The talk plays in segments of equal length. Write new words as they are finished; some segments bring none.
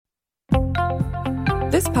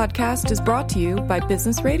This podcast is brought to you by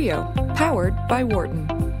Business Radio, powered by Wharton.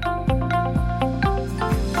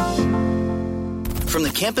 From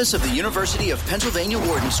the campus of the University of Pennsylvania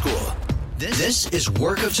Wharton School, this is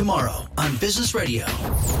Work of Tomorrow on Business Radio.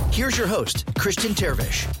 Here's your host, Christian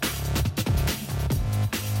Tervish.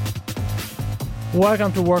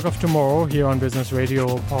 Welcome to Work of Tomorrow here on Business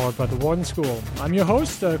Radio, powered by the Wharton School. I'm your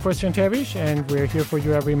host, Christian Tervish, and we're here for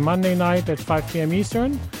you every Monday night at 5 p.m.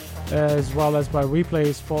 Eastern, as well as by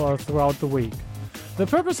replays throughout the week. The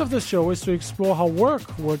purpose of this show is to explore how work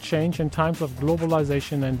will change in times of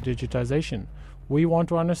globalization and digitization. We want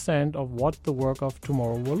to understand what the work of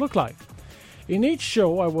tomorrow will look like. In each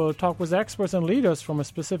show, I will talk with experts and leaders from a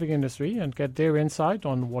specific industry and get their insight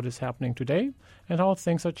on what is happening today and how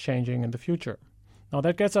things are changing in the future. Now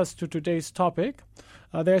that gets us to today's topic.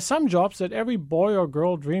 There are some jobs that every boy or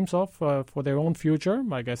girl dreams of for their own future.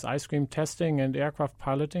 I guess ice cream testing and aircraft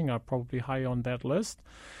piloting are probably high on that list.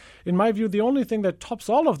 In my view, the only thing that tops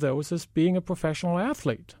all of those is being a professional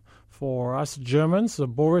athlete. For us Germans,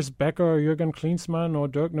 Boris Becker, Jürgen Klinsmann, or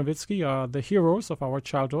Dirk Nowitzki are the heroes of our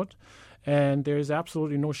childhood, and there is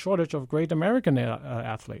absolutely no shortage of great American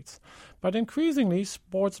athletes. But increasingly,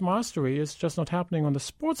 sports mastery is just not happening on the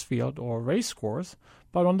sports field or race course,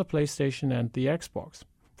 but on the PlayStation and the Xbox.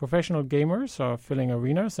 Professional gamers are filling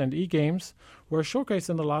arenas, and e-games were showcased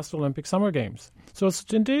in the last Olympic Summer Games. So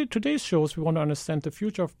in today's shows, we want to understand the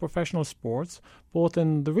future of professional sports, both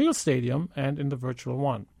in the real stadium and in the virtual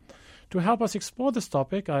one. To help us explore this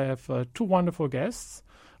topic, I have two wonderful guests.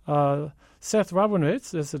 Seth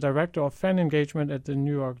Rabinowitz is the Director of Fan Engagement at the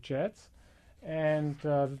New York Jets. And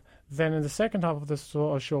then in the second half of the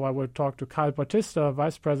show, I will talk to Kyle Bautista,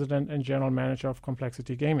 Vice President and General Manager of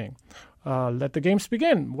Complexity Gaming. Let the games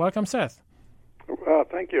begin. Welcome, Seth.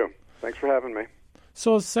 Thank you. Thanks for having me.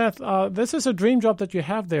 So, Seth, this is a dream job that you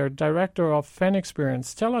have there, Director of Fan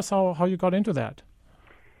Experience. Tell us how you got into that.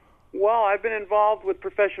 Well, I've been involved with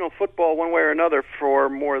professional football one way or another for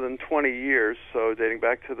more than 20 years, so dating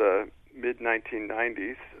back to the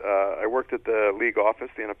mid-1990s. I worked at the league office,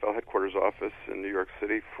 the NFL headquarters office in New York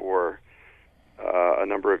City for a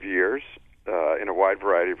number of years in a wide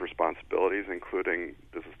variety of responsibilities, including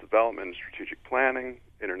business development, strategic planning,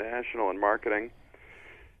 international, and marketing.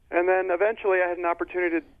 And then eventually I had an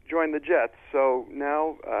opportunity to join the Jets, so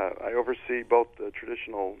now I oversee both the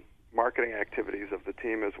traditional marketing activities of the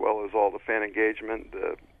team as well as all the fan engagement.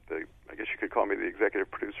 I guess you could call me the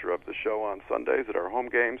executive producer of the show on Sundays at our home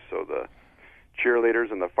games, so the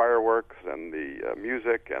cheerleaders and the fireworks and the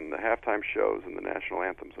music and the halftime shows and the national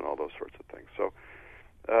anthems and all those sorts of things. So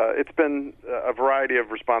it's been a variety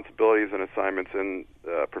of responsibilities and assignments in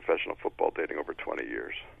professional football dating over 20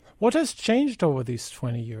 years. What has changed over these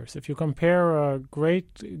 20 years? If you compare a great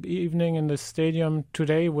evening in the stadium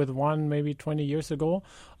today with one maybe 20 years ago,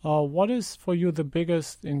 what is for you the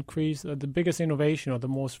biggest increase, the biggest innovation, or the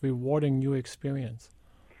most rewarding new experience?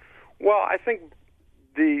 Well, I think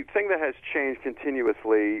the thing that has changed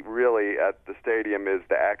continuously really at the stadium is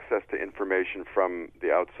the access to information from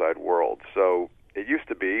the outside world. So it used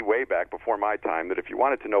to be, way back before my time, that if you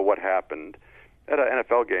wanted to know what happened at an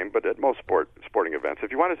NFL game, but at most sporting events,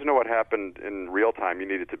 if you wanted to know what happened in real time, you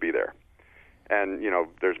needed to be there. And,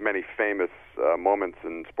 there's many famous moments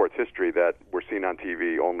in sports history that were seen on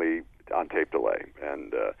TV only on tape delay.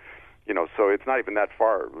 And, so it's not even that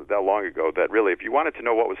long ago that really, if you wanted to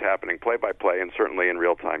know what was happening play-by-play and certainly in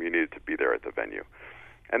real time, you needed to be there at the venue.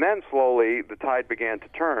 And then slowly the tide began to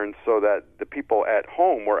turn so that the people at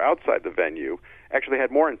home or outside the venue actually had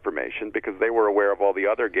more information because they were aware of all the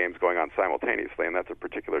other games going on simultaneously, and that's a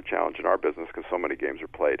particular challenge in our business because so many games are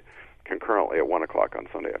played concurrently at 1 o'clock on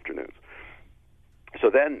Sunday afternoons. So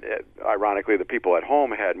then, ironically, the people at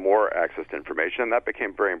home had more access to information, and that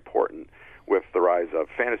became very important with the rise of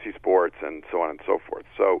fantasy sports and so on and so forth.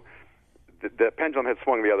 So the pendulum has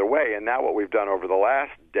swung the other way, and now what we've done over the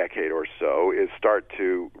last decade or so is start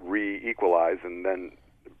to re-equalize and then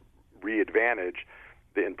re-advantage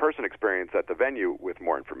the in-person experience at the venue with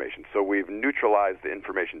more information. So we've neutralized the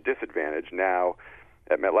information disadvantage. Now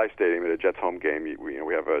at MetLife Stadium at a Jets home game,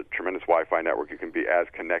 we have a tremendous Wi-Fi network. You can be as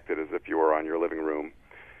connected as if you were on your living room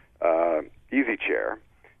easy chair.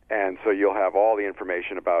 And so you'll have all the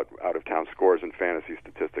information about out-of-town scores and fantasy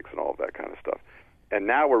statistics and all of that kind of stuff. And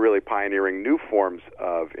now we're really pioneering new forms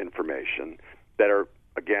of information that are,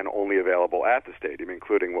 again, only available at the stadium,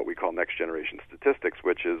 including what we call next-generation statistics,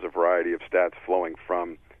 which is a variety of stats flowing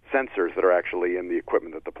from sensors that are actually in the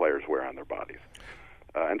equipment that the players wear on their bodies.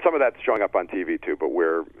 And some of that's showing up on TV, too, but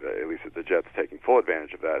we're, at least at the Jets, taking full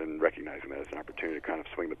advantage of that and recognizing that as an opportunity to kind of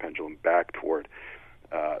swing the pendulum back toward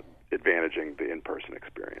advantaging the in-person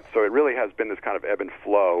experience. So it really has been this kind of ebb and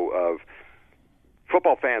flow of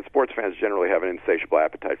football fans, sports fans generally have an insatiable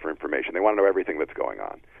appetite for information. They want to know everything that's going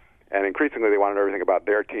on. And increasingly they want to know everything about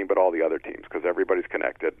their team, but all the other teams, because everybody's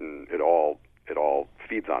connected and it all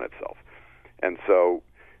feeds on itself. And so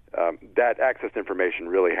that access to information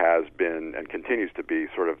really has been and continues to be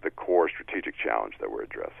sort of the core strategic challenge that we're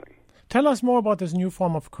addressing. Tell us more about this new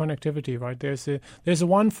form of connectivity, right? There's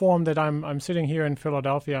one form that I'm sitting here in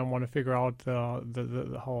Philadelphia and want to figure out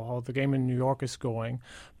how the game in New York is going,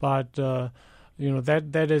 but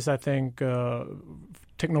that is, I think,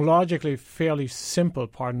 technologically fairly simple,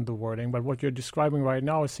 pardon the wording, but what you're describing right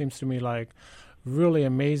now, it seems to me like really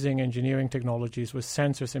amazing engineering technologies with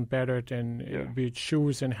sensors embedded in be it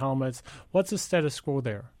shoes and helmets. What's the status quo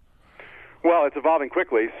there? Well, it's evolving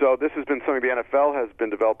quickly. So this has been something the NFL has been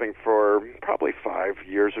developing for probably 5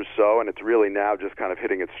 years or so, and it's really now just kind of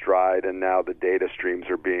hitting its stride, and now the data streams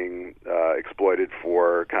are being exploited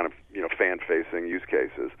for kind of fan-facing use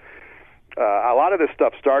cases. A lot of this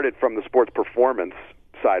stuff started from the sports performance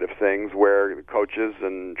side of things, where coaches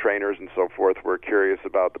and trainers and so forth were curious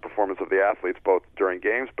about the performance of the athletes, both during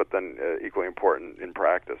games, but then equally important in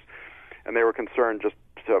practice. And they were concerned just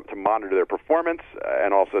to monitor their performance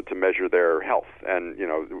and also to measure their health and,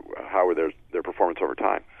 how were their performance over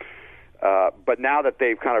time. But now that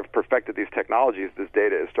they've kind of perfected these technologies, this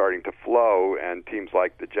data is starting to flow, and teams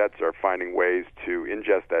like the Jets are finding ways to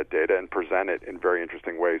ingest that data and present it in very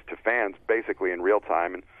interesting ways to fans, basically in real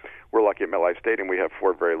time. And we're lucky at MetLife Stadium, we have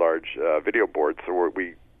 4 very large video boards, so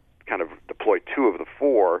we kind of deploy 2 of the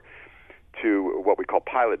 4 to what we call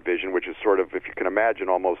Pilot Vision, which is sort of, if you can imagine,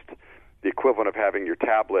 almost the equivalent of having your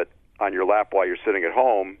tablet on your lap while you're sitting at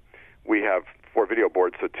home. We have 4 video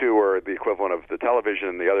boards, so 2 are the equivalent of the television,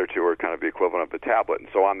 and the other 2 are kind of the equivalent of the tablet. And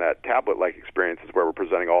so on that tablet-like experience is where we're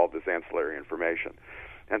presenting all of this ancillary information.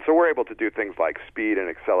 And so we're able to do things like speed and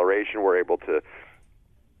acceleration. We're able to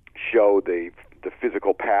show the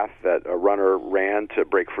physical path that a runner ran to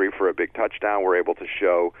break free for a big touchdown. We're able to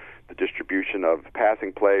show the distribution of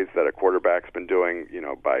passing plays that a quarterback's been doing,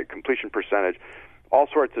 by completion percentage. All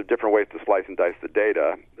sorts of different ways to slice and dice the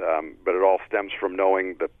data, but it all stems from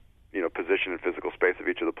knowing the position and physical space of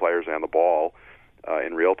each of the players and the ball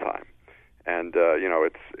in real time. And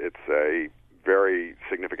it's a very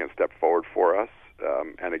significant step forward for us.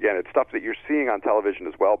 And again, it's stuff that you're seeing on television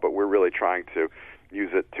as well, but we're really trying to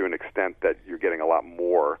use it to an extent that you're getting a lot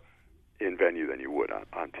more in venue than you would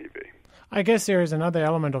on TV. I guess there is another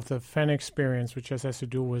element of the fan experience, which just has to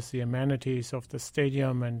do with the amenities of the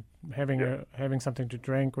stadium and having something to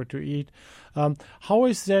drink or to eat. How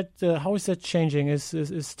is that changing?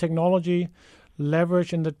 Is technology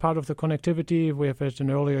leveraged in that part of the connectivity? We have had an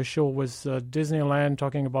earlier show with Disneyland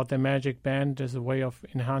talking about their Magic Band as a way of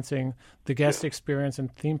enhancing the guest experience in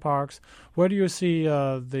theme parks. Where do you see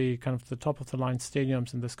the kind of the top of the line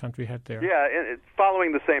stadiums in this country head there? Yeah, it's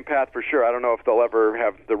following the same path for sure. I don't know if they'll ever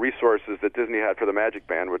have the resources that Disney had for the Magic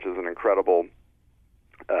Band, which is an incredible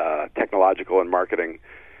technological and marketing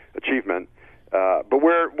achievement. But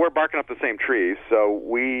we're barking up the same trees. So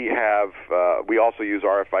we also use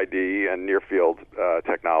RFID and near field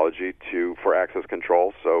technology for access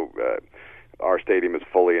control. So our stadium is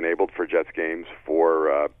fully enabled for Jets games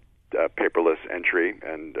for paperless entry,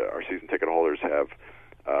 and our season ticket holders have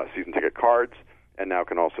season ticket cards, and now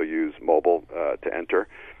can also use mobile to enter.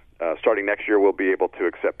 Starting next year, we'll be able to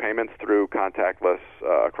accept payments through contactless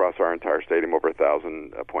across our entire stadium, over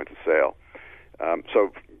 1,000 points of sale.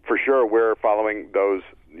 So for sure, we're following those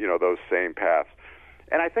same paths.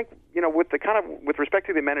 And I think, with respect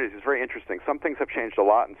to the amenities, it's very interesting. Some things have changed a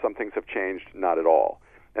lot, and some things have changed not at all.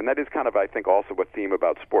 And that is kind of, I think, also a theme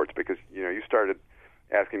about sports, because, you started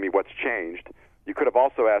asking me what's changed. You could have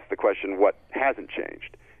also asked the question, what hasn't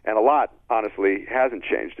changed? And a lot, honestly, hasn't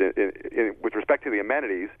changed. With respect to the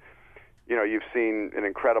amenities, you've seen an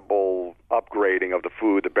incredible upgrading of the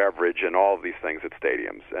food, the beverage, and all of these things at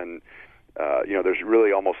stadiums. And there's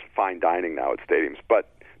really almost fine dining now at stadiums.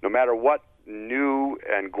 But no matter what new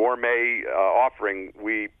and gourmet offering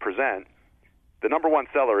we present, the number one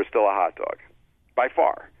seller is still a hot dog, by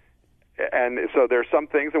far. And so there's some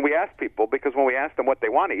things, and we ask people, because when we ask them what they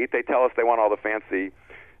want to eat, they tell us they want all the fancy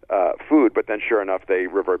food, but then sure enough, they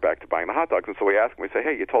revert back to buying the hot dogs. And so we ask them, we say,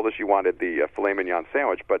 hey, you told us you wanted the filet mignon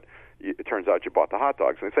sandwich, but it turns out you bought the hot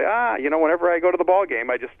dogs. And they say, whenever I go to the ball game,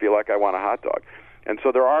 I just feel like I want a hot dog. And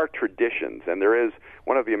so there are traditions, and there is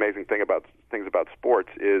one of the amazing things about sports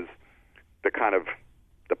is the kind of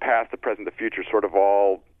the past, the present, the future sort of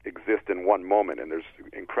all exist in one moment, and there's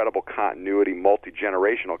incredible continuity,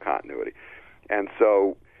 multi-generational continuity. And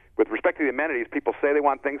so with respect to the amenities, people say they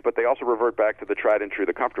want things, but they also revert back to the tried and true,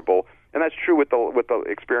 the comfortable, and that's true with the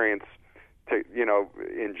experience,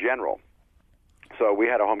 in general. So we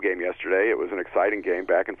had a home game yesterday. It was an exciting game,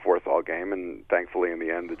 back and forth all game, and thankfully in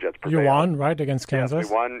the end the Jets prevailed. You won, right, against Kansas? Yes,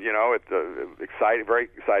 we won. It's exciting, very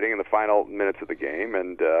exciting in the final minutes of the game,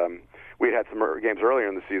 and we had some games earlier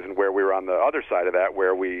in the season where we were on the other side of that,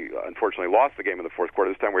 where we unfortunately lost the game in the fourth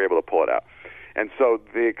quarter. This time we were able to pull it out. And so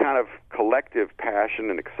the kind of collective passion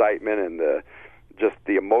and excitement and just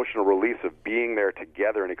the emotional release of being there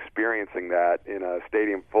together and experiencing that in a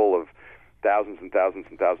stadium full of thousands and thousands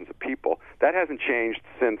and thousands of people, that hasn't changed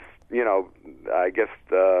since, I guess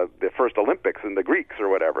the first Olympics and the Greeks or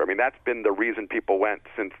whatever. I mean, that's been the reason people went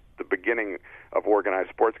since the beginning of organized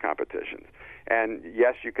sports competitions. And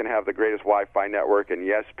yes, you can have the greatest Wi-Fi network, and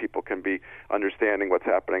yes, people can be understanding what's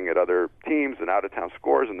happening at other teams and out-of-town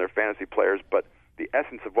scores and their fantasy players, but the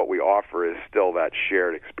essence of what we offer is still that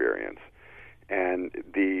shared experience. And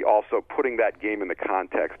also putting that game in the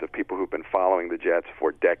context of people who've been following the Jets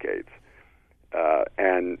for decades,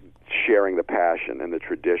 and sharing the passion and the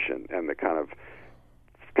tradition and the kind of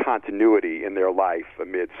continuity in their life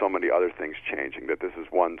amid so many other things changing, that this is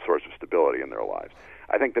one source of stability in their lives.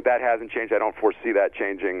 I think that hasn't changed. I don't foresee that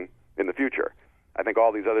changing in the future. I think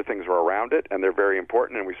all these other things are around it, and they're very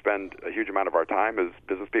important, and we spend a huge amount of our time as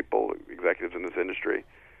business people, executives in this industry,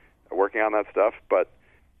 working on that stuff. But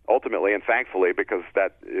ultimately, and thankfully, because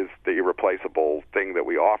that is the irreplaceable thing that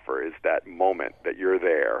we offer, is that moment that you're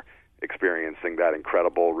there experiencing that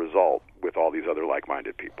incredible result with all these other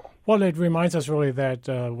like-minded people. Well, it reminds us really that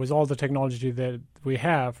with all the technology that we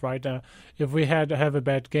have, right, if we had to have a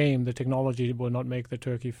bad game, the technology will not make the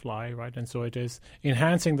turkey fly, right? And so it is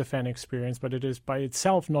enhancing the fan experience, but it is by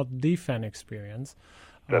itself not the fan experience.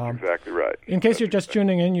 That's exactly right. In case you're just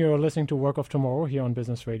tuning in, you're listening to Work of Tomorrow here on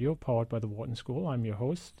Business Radio, powered by the Wharton School. I'm your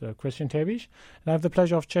host, Christian Terwiesch, and I have the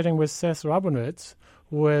pleasure of chatting with Seth Rabinowitz,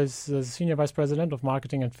 who is the Senior Vice President of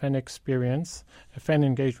Marketing and Fan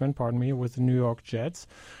Engagement, with the New York Jets.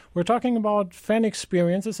 We're talking about fan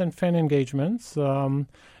experiences and fan engagements.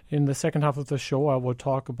 In the second half of the show, I will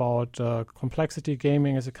talk about Complexity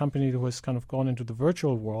Gaming as a company who has kind of gone into the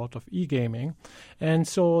virtual world of e-gaming. And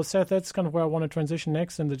so, Seth, that's kind of where I want to transition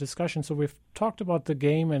next in the discussion. So we've talked about the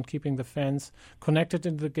game and keeping the fans connected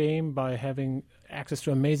in the game by having access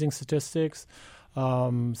to amazing statistics,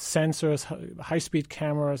 sensors, high-speed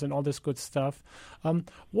cameras, and all this good stuff.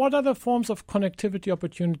 What other forms of connectivity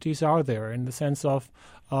opportunities are there in the sense of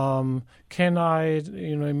can I,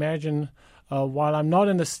 imagine while I'm not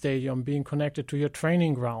in the stadium being connected to your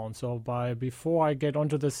training ground? So before I get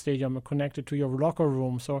onto the stadium, I'm connected to your locker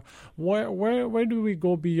room. So where do we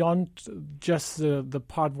go beyond just the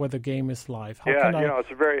part where the game is live?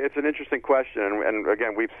 It's an interesting question, and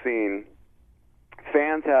again, we've seen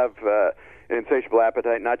fans have an insatiable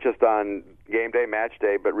appetite, not just on game day, match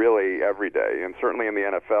day, but really every day. And certainly in the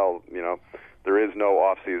NFL, there is no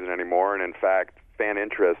off season anymore, and in fact, fan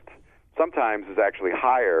interest sometimes is actually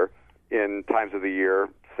higher in times of the year,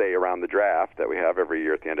 say around the draft that we have every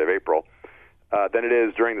year at the end of April, than it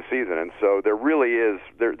is during the season. And so there really is,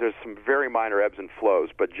 there's some very minor ebbs and flows,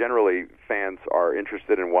 but generally fans are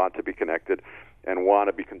interested and want to be connected and want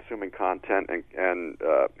to be consuming content and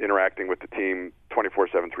interacting with the team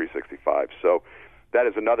 24/7, 365. So that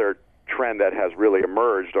is another trend that has really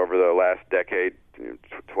emerged over the last decade,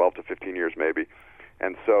 12 to 15 years maybe.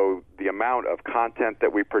 And so the amount of content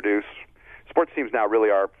that we produce, sports teams now really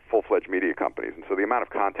are full-fledged media companies, and so the amount of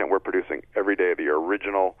content we're producing every day of the year,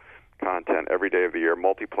 original content every day of the year,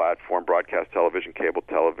 multi-platform, broadcast television, cable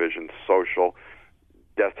television, social,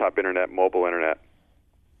 desktop internet, mobile internet,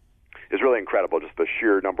 is really incredible, just the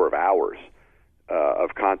sheer number of hours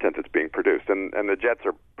of content that's being produced. And the Jets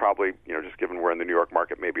are probably, just given we're in the New York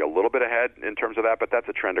market, maybe a little bit ahead in terms of that, but that's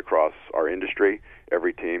a trend across our industry.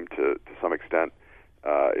 Every team, to some extent,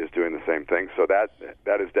 is doing the same thing. So that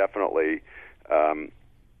is definitely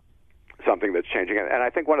something that's changing. And I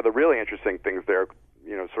think one of the really interesting things there,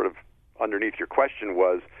 sort of underneath your question,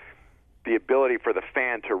 was the ability for the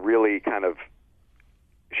fan to really kind of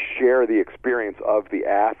share the experience of the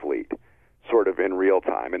athlete sort of in real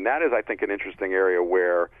time. And that is, I think, an interesting area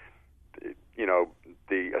where,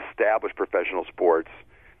 the established professional sports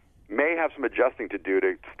may have some adjusting to do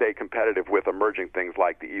to stay competitive with emerging things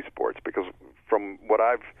like the esports. Because from what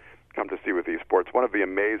I've come to see with esports, one of the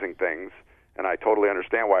amazing things, and I totally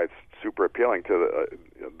understand why it's super appealing to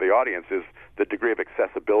the audience, is the degree of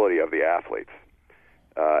accessibility of the athletes.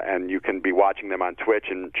 And you can be watching them on Twitch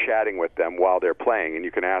and chatting with them while they're playing, and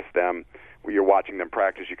you can ask them, you're watching them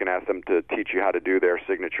practice, you can ask them to teach you how to do their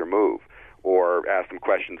signature move. or ask them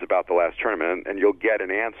questions about the last tournament, and you'll get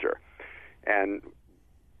an answer. And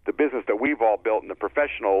the business that we've all built in the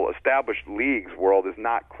professional established leagues world is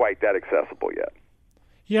not quite that accessible yet.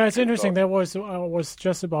 Yeah, it's interesting. I was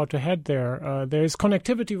just about to head there. There is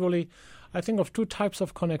connectivity, really. I think of two types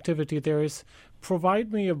of connectivity. There is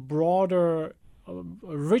provide me a broader,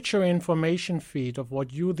 richer information feed of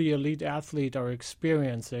what you, the elite athlete, are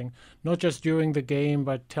experiencing, not just during the game,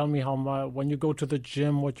 but tell me how much, when you go to the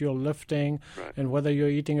gym, what you're lifting, right, and whether you're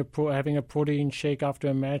eating having a protein shake after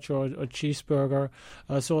a match or a cheeseburger.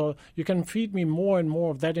 So you can feed me more and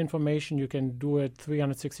more of that information. You can do it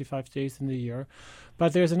 365 days in the year.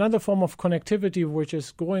 But there's another form of connectivity which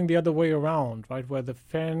is going the other way around, right, where the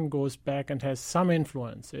fan goes back and has some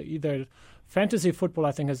influence. Either fantasy football,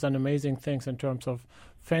 I think, has done amazing things in terms of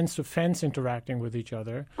fence-to-fence interacting with each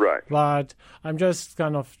other. Right. But I'm just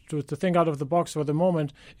kind of, to think out of the box for the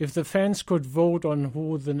moment, if the fans could vote on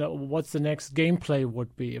what's the next gameplay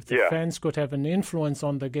would be, if the fans could have an influence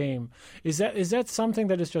on the game, is that something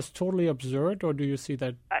that is just totally absurd, or do you see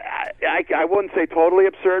that? I wouldn't say totally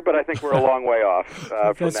absurd, but I think we're a long way off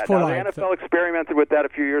from that. Now, the NFL experimented with that a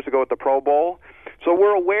few years ago at the Pro Bowl, so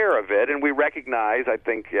we're aware of it, and we recognize, I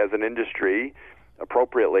think, as an industry,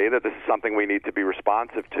 appropriately, that this is something we need to be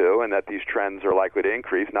responsive to, and that these trends are likely to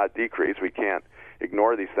increase, not decrease. We can't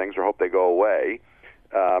ignore these things or hope they go away.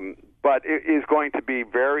 But it is going to be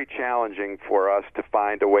very challenging for us to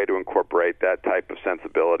find a way to incorporate that type of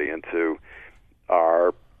sensibility into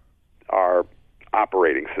our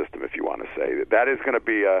operating system, if you want to say. That is going to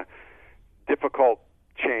be a difficult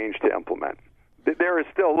change to implement. There is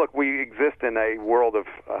still, look, we exist in a world of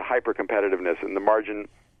hyper-competitiveness, and the margin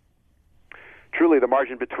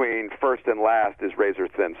between first and last is razor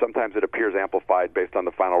thin. Sometimes it appears amplified based on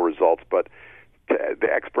the final results, but the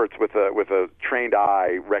experts with a trained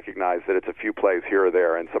eye recognize that it's a few plays here or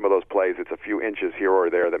there, and some of those plays, it's a few inches here or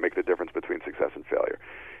there that make the difference between success and failure.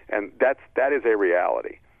 And that is a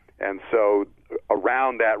reality. And so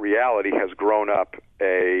around that reality has grown up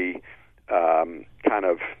a kind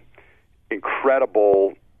of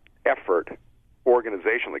incredible effort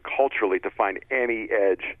organizationally, culturally, to find any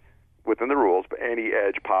edge within the rules, but any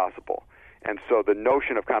edge possible. And so the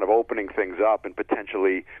notion of kind of opening things up and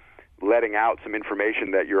potentially letting out some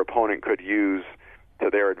information that your opponent could use to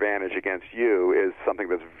their advantage against you is something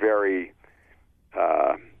that's very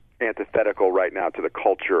antithetical right now to the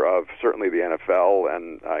culture of certainly the NFL,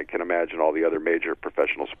 and I can imagine all the other major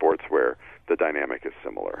professional sports where the dynamic is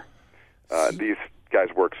similar. These guys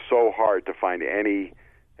work so hard to find any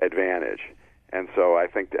advantage, and so I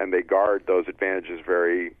think, and they guard those advantages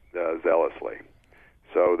very zealously.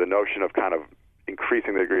 So the notion of kind of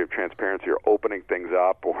increasing the degree of transparency or opening things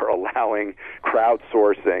up or allowing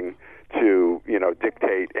crowdsourcing to,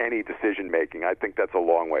 dictate any decision making, I think that's a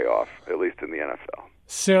long way off, at least in the NFL.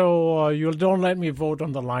 So you don't let me vote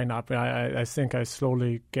on the lineup. I think I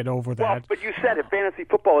slowly get over that. Well, but you said in fantasy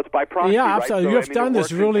football, it's by proxy, yeah, right? absolutely. So, You've done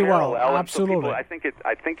this really well. Absolutely. So I think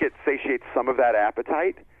it satiates some of that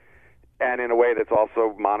appetite, and in a way that's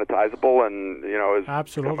also monetizable and is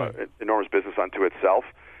absolutely an enormous business unto itself.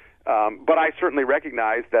 But I certainly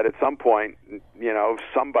recognize that at some point,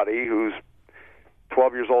 somebody who's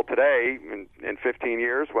 12 years old today, in 15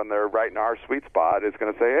 years, when they're right in our sweet spot, is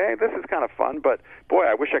going to say, hey, this is kind of fun, but boy,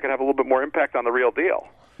 I wish I could have a little bit more impact on the real deal.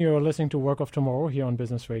 You're listening to Work of Tomorrow here on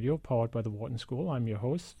Business Radio, powered by the Wharton School. I'm your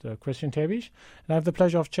host, Christian Terwiesch, and I have the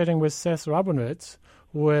pleasure of chatting with Seth Rabinowitz,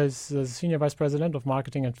 who is the Senior Vice President of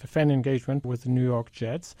Marketing and Fan Engagement with the New York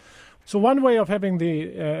Jets. So one way of having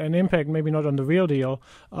an impact, maybe not on the real deal,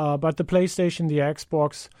 but the PlayStation, the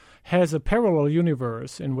Xbox, has a parallel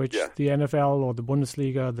universe in which the NFL or the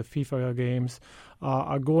Bundesliga, the FIFA games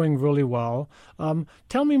are going really well.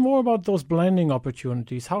 Tell me more about those blending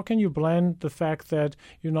opportunities. How can you blend the fact that,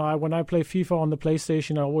 when I play FIFA on the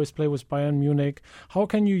PlayStation, I always play with Bayern Munich. How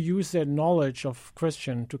can you use that knowledge of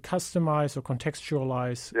Christian to customize or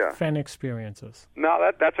contextualize fan experiences?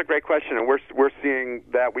 No, that's a great question, and we're seeing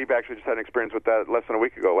that. We've actually just had an experience with that less than a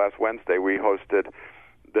week ago. Last Wednesday, we hosted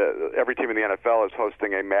every team in the NFL is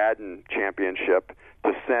hosting a Madden championship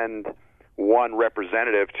to send one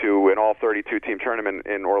representative to an all 32-team tournament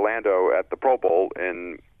in Orlando at the Pro Bowl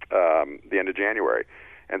in the end of January.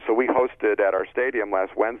 And so we hosted at our stadium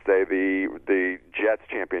last Wednesday the Jets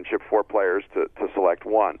championship, 4 players to select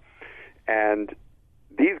one. And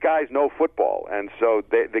these guys know football, and so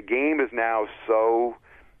the game is now so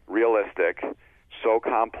realistic, so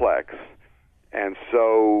complex, and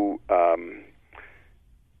so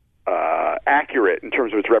accurate in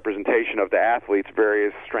terms of its representation of the athlete's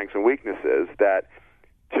various strengths and weaknesses that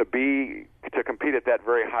to compete at that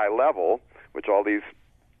very high level, which all these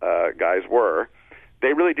guys were,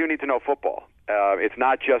 they really do need to know football. It's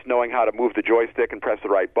not just knowing how to move the joystick and press the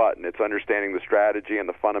right button. It's understanding the strategy and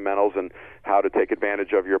the fundamentals and how to take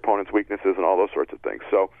advantage of your opponent's weaknesses and all those sorts of things.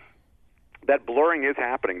 So that blurring is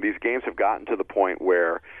happening. These games have gotten to the point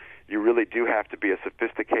where you really do have to be a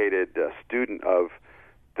sophisticated student of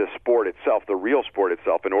the sport itself, the real sport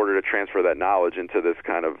itself, in order to transfer that knowledge into this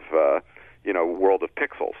kind of world of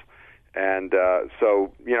pixels. And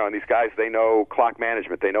so, and these guys, they know clock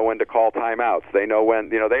management. They know when to call timeouts. They know when,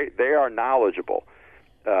 they are knowledgeable.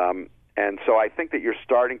 And so I think that you're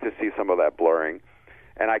starting to see some of that blurring.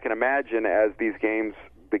 And I can imagine as these games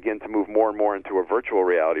begin to move more and more into a virtual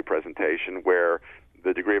reality presentation where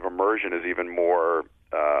the degree of immersion is even more,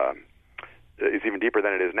 is even deeper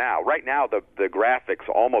than it is now. Right now, the graphics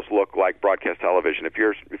almost look like broadcast television. If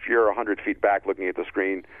you're 100 feet back looking at the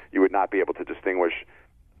screen, you would not be able to distinguish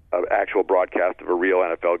an actual broadcast of a real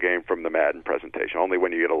NFL game from the Madden presentation. Only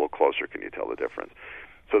when you get a little closer can you tell the difference.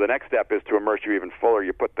 So the next step is to immerse you even fuller.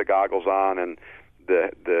 You put the goggles on and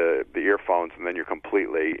the earphones, and then you're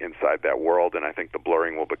completely inside that world, and I think the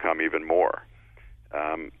blurring will become even more.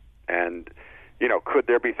 Could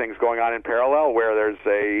there be things going on in parallel where there's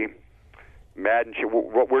a Madden?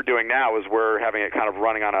 What we're doing now is we're having it kind of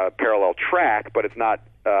running on a parallel track, but it's not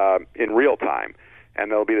in real time.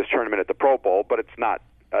 And there'll be this tournament at the Pro Bowl, but it's not.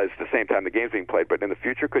 It's the same time the game's being played. But in the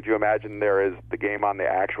future, could you imagine there is the game on the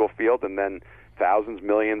actual field and then thousands,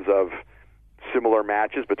 millions of similar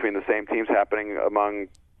matches between the same teams happening among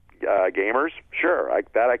gamers? Sure,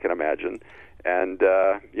 that I can imagine. And,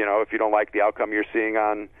 if you don't like the outcome you're seeing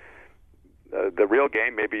on the real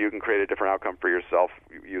game, maybe you can create a different outcome for yourself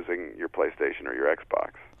using your PlayStation or your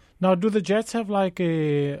Xbox. Now, do the Jets have like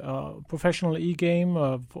a professional e-game?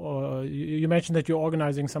 You mentioned that you're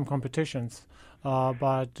organizing some competitions,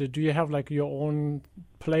 but do you have like your own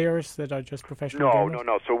players that are just professional gamers?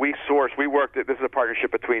 No. So we worked. This is a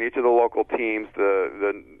partnership between each of the local teams,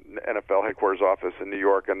 the NFL headquarters office in New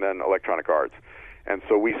York, and then Electronic Arts. And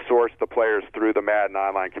so we sourced the players through the Madden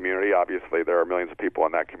online community. Obviously, there are millions of people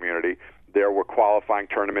in that community. There were qualifying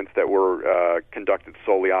tournaments that were conducted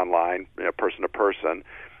solely online, person to person.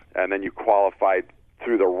 And then you qualified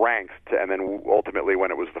through the ranks, and then ultimately,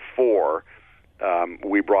 when it was the four,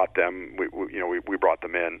 we brought them. We brought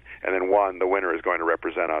them in, and then the winner is going to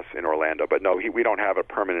represent us in Orlando. But no, we don't have a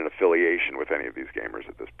permanent affiliation with any of these gamers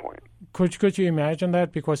at this point. Could you imagine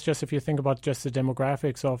that? Because just if you think about just the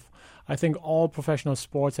demographics of, I think all professional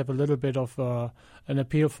sports have a little bit of an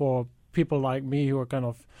appeal for people like me who are kind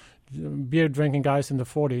of beer drinking guys in the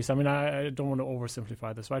 40s. I mean, I don't want to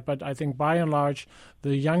oversimplify this, right? But I think by and large,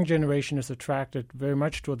 the young generation is attracted very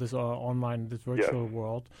much to this online, this virtual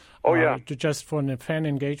world. Oh, yeah. Just from a fan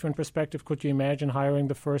engagement perspective, could you imagine hiring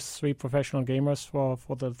the first 3 professional gamers for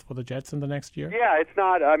the Jets in the next year? Yeah, it's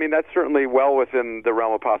not. I mean, that's certainly well within the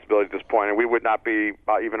realm of possibility at this point, and we would not be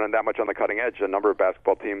even that much on the cutting edge. A number of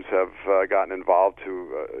basketball teams have gotten involved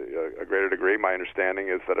to a greater degree. My understanding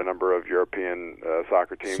is that a number of European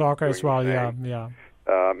soccer teams. As well, yeah.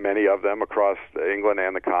 Many of them across England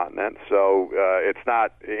and the continent. So it's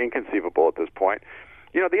not inconceivable at this point.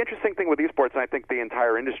 The interesting thing with esports, and I think the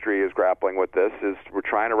entire industry is grappling with this, is we're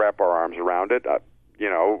trying to wrap our arms around it.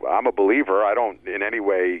 I'm a believer. I don't in any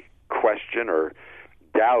way question or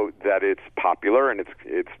doubt that it's popular, and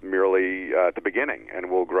it's merely at the beginning,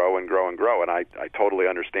 and will grow and grow and grow. And I totally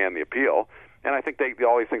understand the appeal, and I think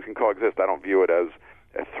all these things can coexist. I don't view it as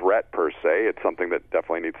a threat per se. It's something that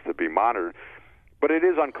definitely needs to be monitored. But it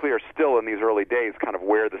is unclear still in these early days kind of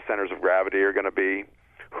where the centers of gravity are going to be,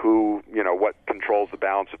 what controls the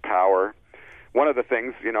balance of power. One of the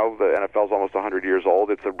things, the NFL is almost 100 years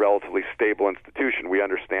old. It's a relatively stable institution. We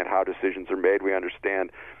understand how decisions are made. We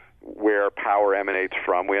understand where power emanates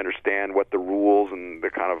from. We understand what the rules and the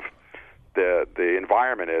kind of the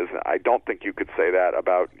environment is. I don't think you could say that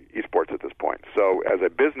about esports at this point. So as a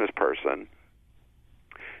business person,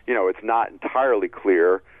 it's not entirely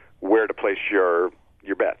clear where to place your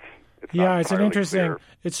bets.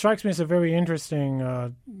 It strikes me as a very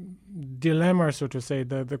interesting dilemma, so to say.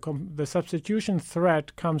 The substitution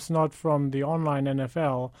threat comes not from the online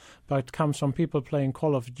NFL, but comes from people playing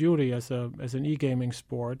Call of Duty as an e-gaming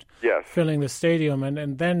sport, yes, filling the stadium,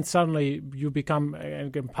 and then suddenly you become,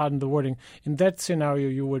 and pardon the wording, in that scenario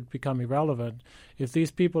you would become irrelevant. If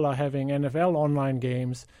these people are having NFL online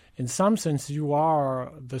games, in some sense you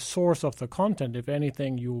are the source of the content. If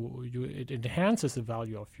anything, it enhances the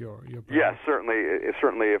value of your brand. Yes, certainly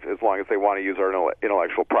as long as they want to use our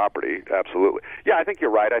intellectual property, absolutely. Yeah, I think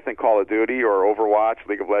you're right. I think Call of Duty or Overwatch,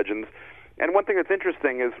 League of Legends. And one thing that's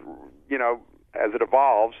interesting is, as it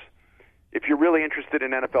evolves, if you're really interested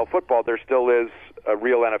in NFL football, there still is a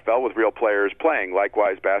real NFL with real players playing.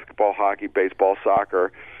 Likewise, basketball, hockey, baseball,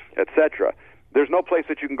 soccer, etc. There's no place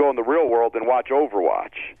that you can go in the real world and watch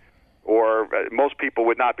Overwatch, or most people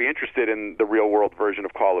would not be interested in the real world version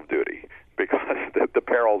of Call of Duty because the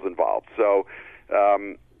perils involved. So,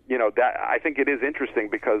 that I think it is interesting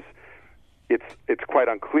because it's quite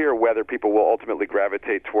unclear whether people will ultimately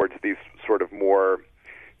gravitate towards these sort of more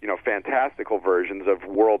fantastical versions of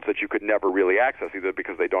worlds that you could never really access, either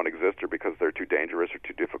because they don't exist or because they're too dangerous or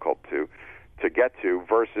too difficult to get to,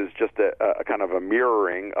 versus just a kind of a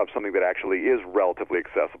mirroring of something that actually is relatively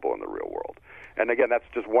accessible in the real world. And again, that's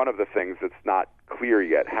just one of the things that's not clear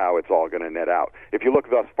yet how it's all going to net out. If you look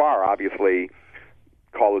thus far, obviously,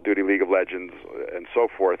 Call of Duty, League of Legends, and so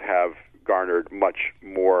forth have garnered much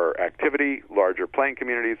more activity, larger playing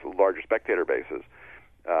communities, larger spectator bases.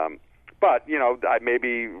 But,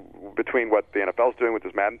 maybe between what the NFL is doing with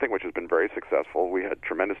this Madden thing, which has been very successful, we had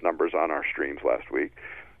tremendous numbers on our streams last week,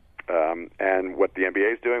 and what the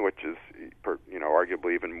NBA is doing, which is,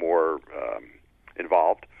 arguably even more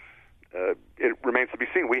involved, it remains to be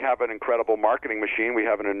seen. We have an incredible marketing machine. We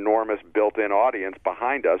have an enormous built-in audience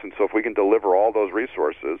behind us, and so if we can deliver all those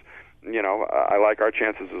resources, I like our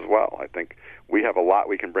chances as well. I think we have a lot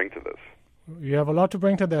we can bring to this. You have a lot to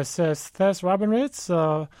bring to this, says Thess Rabinowitz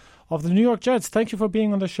of the New York Jets. Thank you for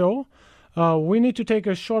being on the show. We need to take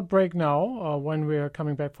a short break now. When we're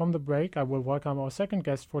coming back from the break, I will welcome our second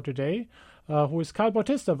guest for today, who is Kyle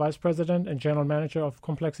Bautista, Vice President and General Manager of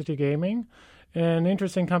Complexity Gaming, an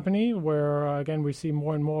interesting company where, again, we see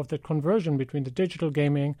more and more of the conversion between the digital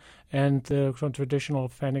gaming and the traditional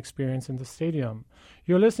fan experience in the stadium.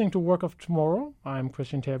 You're listening to Work of Tomorrow. I'm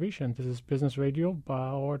Christian Terbisch, and this is Business Radio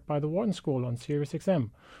powered by the Wharton School on Sirius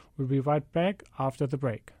XM. We'll be right back after the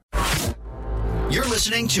break. You're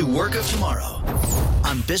listening to Work of Tomorrow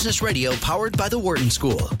on Business Radio powered by the Wharton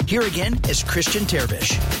School. Here again is Christian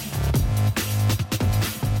Terbisch.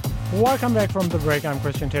 Welcome back from the break. I'm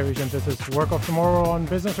Christian Terbisch, and this is Work of Tomorrow on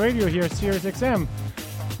Business Radio here at Sirius XM.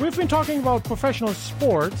 We've been talking about professional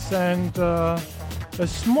sports, and a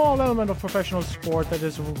small element of professional sport that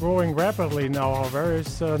is growing rapidly now, however,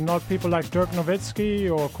 is not people like Dirk Nowitzki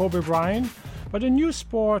or Kobe Bryant, but a new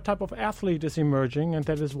sport type of athlete is emerging, and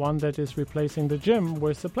that is one that is replacing the gym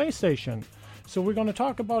with the PlayStation. So we're going to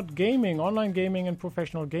talk about gaming, online gaming and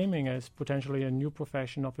professional gaming as potentially a new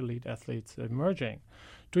profession of elite athletes emerging.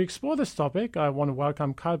 To explore this topic, I want to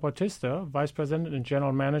welcome Kyle Bautista, Vice President and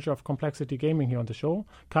General Manager of Complexity Gaming here on the show.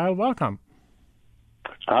 Kyle, welcome.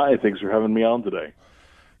 Hi, thanks for having me on today.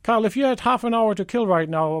 Kyle, if you had half an hour to kill right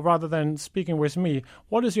now, rather than speaking with me,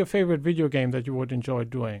 what is your favorite video game that you would enjoy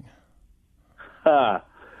doing?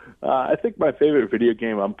 I think my favorite video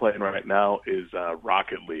game I'm playing right now is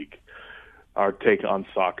Rocket League, our take on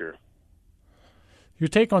soccer. You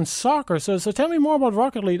take on soccer. So tell me more about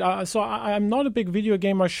Rocket League. I'm not a big video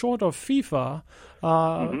gamer short of FIFA.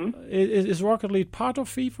 Is Rocket League part of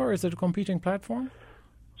FIFA? Is it a competing platform?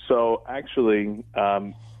 So actually,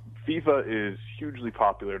 FIFA is hugely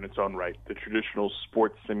popular in its own right. The traditional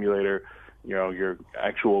sports simulator, you're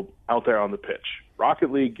actual out there on the pitch.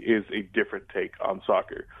 Rocket League is a different take on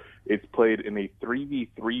soccer. It's played in a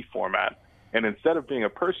 3v3 format, and instead of being a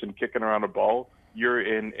person kicking around a ball, you're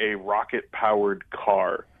in a rocket-powered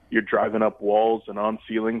car. You're driving up walls and on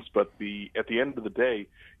ceilings, but at the end of the day,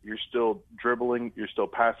 you're still dribbling, you're still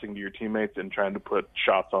passing to your teammates and trying to put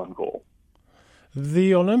shots on goal.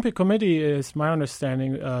 The Olympic Committee, is my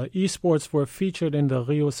understanding, esports were featured in the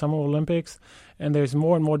Rio Summer Olympics, and there's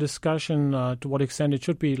more and more discussion to what extent it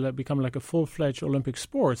should become like a full-fledged Olympic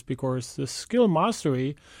sports, because the skill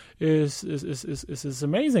mastery is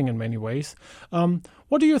amazing in many ways.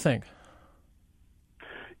 What do you think?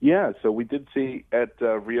 Yeah, so we did see at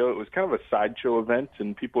Rio, it was kind of a sideshow event,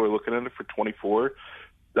 and people were looking at it for 24.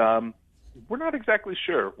 We're not exactly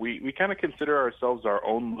sure. We kind of consider ourselves our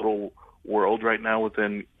own little world right now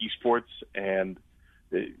within esports, and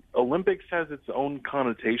the Olympics has its own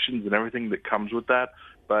connotations and everything that comes with that.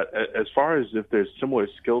 But as far as if there's similar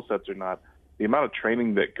skill sets or not, the amount of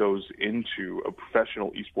training that goes into a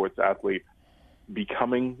professional esports athlete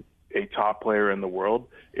becoming a top player in the world,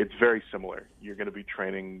 it's very similar. You're going to be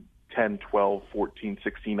training 10, 12, 14,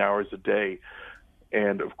 16 hours a day,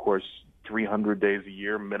 and of course 300 days a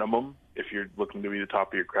year minimum if you're looking to be the top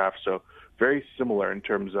of your craft. So very similar in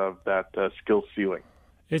terms of that skill ceiling.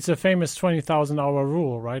 It's a famous 20,000-hour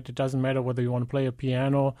rule, right? It doesn't matter whether you want to play a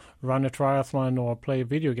piano, run a triathlon, or play a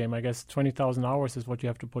video game. I guess 20,000 hours is what you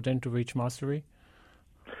have to put in to reach mastery.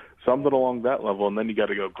 Something along that level, and then you got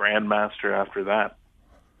to go grandmaster after that.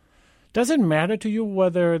 Does it matter to you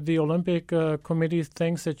whether the Olympic Committee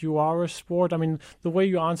thinks that you are a sport? I mean, the way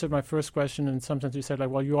you answered my first question, in some sense you said, like,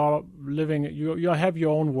 well, you are living, you have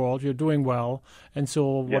your own world, you're doing well, and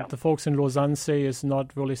so what the folks in Lausanne say is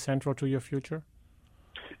not really central to your future?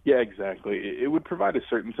 Yeah, exactly. It would provide a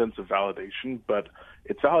certain sense of validation, but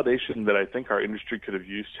it's validation that I think our industry could have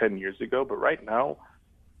used 10 years ago. But right now,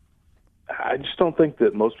 I just don't think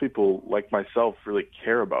that most people like myself really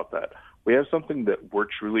care about that. We have something that we're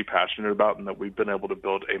truly passionate about and that we've been able to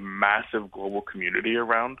build a massive global community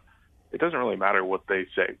around. It doesn't really matter what they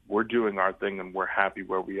say. We're doing our thing and we're happy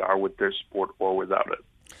where we are with their sport or without it.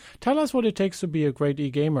 Tell us what it takes to be a great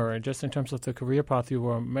e-gamer, just in terms of the career path you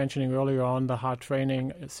were mentioning earlier on, the hard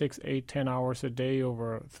training, 6, 8, 10 hours a day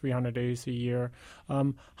over 300 days a year.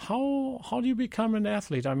 How do you become an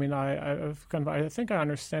athlete? I mean, I think I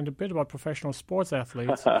understand a bit about professional sports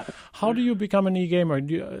athletes. How do you become an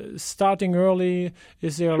e-gamer? Starting early,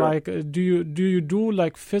 is there do you do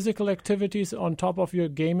like physical activities on top of your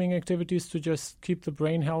gaming activities to just keep the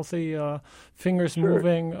brain healthy, fingers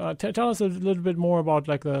moving? Tell us a little bit more about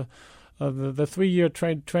like the 3-year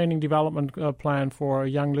training development plan for a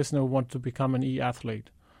young listener who wants to become an e-athlete.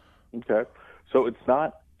 Okay. So it's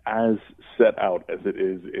not as set out as it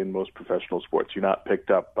is in most professional sports. You're not picked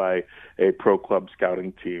up by a pro club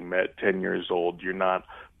scouting team at 10 years old. You're not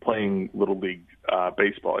playing Little League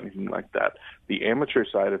baseball, anything like that. The amateur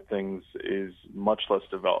side of things is much less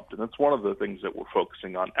developed, and that's one of the things that we're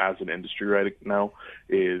focusing on as an industry right now,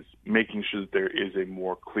 is making sure that there is a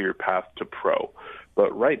more clear path to pro.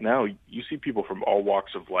 But right now, you see people from all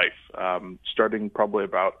walks of life, starting probably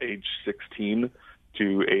about age 16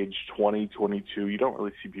 to age 20, 22. You don't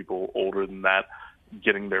really see people older than that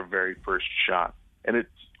getting their very first shot. And it's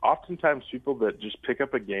oftentimes people that just pick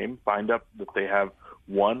up a game, find out that they have,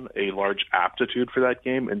 1, a large aptitude for that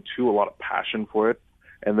game, and 2, a lot of passion for it.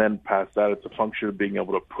 And then past that, it's a function of being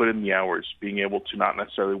able to put in the hours, being able to not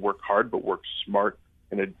necessarily work hard, but work smart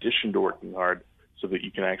in addition to working hard so that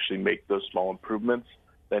you can actually make those small improvements.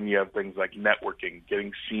 Then you have things like networking,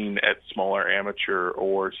 getting seen at smaller amateur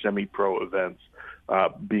or semi-pro events,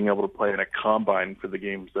 being able to play in a combine for the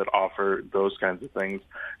games that offer those kinds of things,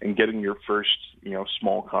 and getting your first,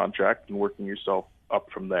 small contract and working yourself up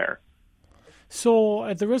from there. So,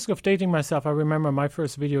 at the risk of dating myself, I remember my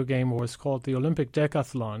first video game was called the Olympic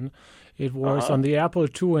Decathlon. It was on the Apple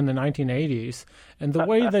II in the 1980s. And the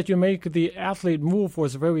way that you make the athlete move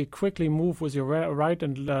was very quickly move with your right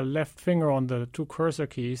and left finger on the 2 cursor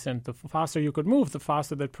keys. And the faster you could move, the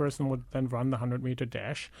faster that person would then run the 100-meter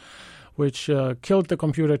dash, which killed the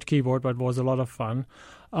computer keyboard, but was a lot of fun.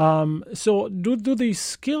 So do these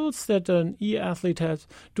skills that an e-athlete has,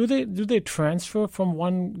 do they transfer from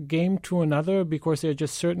one game to another because they're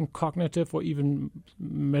just certain cognitive or even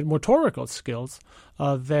motorical skills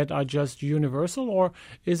that are just universal? Or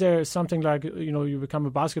is there something like, you become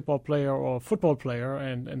a basketball player or a football player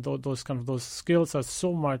and those skills are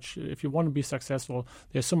so much, if you want to be successful,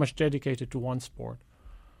 they're so much dedicated to one sport?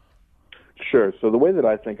 Sure. So the way that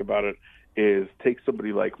I think about it is take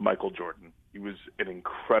somebody like Michael Jordan. He was an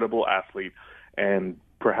incredible athlete and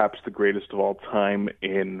perhaps the greatest of all time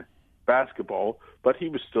in basketball, but he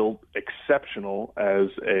was still exceptional as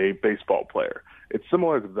a baseball player. It's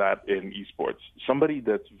similar to that in esports. Somebody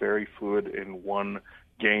that's very fluid in one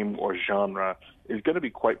game or genre is going to be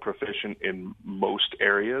quite proficient in most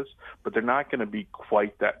areas, but they're not going to be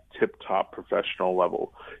quite that tip-top professional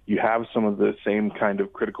level. You have some of the same kind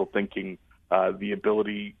of critical thinking, the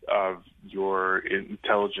ability of your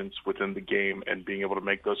intelligence within the game and being able to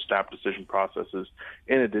make those snap decision processes,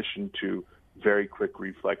 in addition to very quick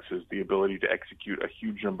reflexes, the ability to execute a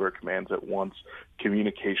huge number of commands at once.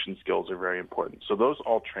 Communication skills are very important. So those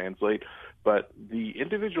all translate, but the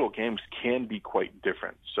individual games can be quite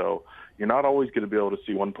different. So you're not always going to be able to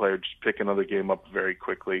see one player just pick another game up very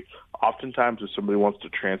quickly. Oftentimes, if somebody wants to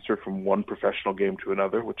transfer from one professional game to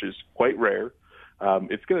another, which is quite rare,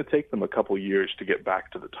 it's going to take them a couple years to get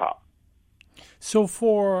back to the top. So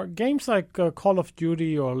for games like Call of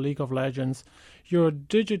Duty or League of Legends, you're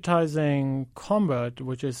digitizing combat,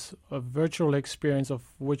 which is a virtual experience of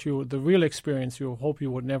which the real experience you hope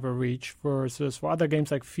you would never reach, versus for other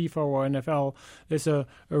games like FIFA or NFL, there's a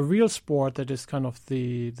real sport that is kind of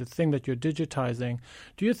the thing that you're digitizing.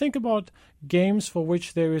 Do you think about games for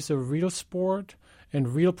which there is a real sport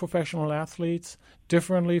and real professional athletes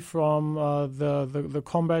differently from the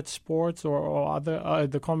combat sports or other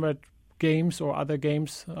the combat games or other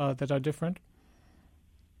games that are different?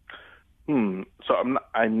 So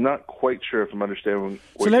I'm not quite sure if I'm understanding.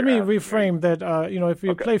 So let me reframe that. If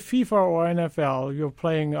you play FIFA or NFL, you're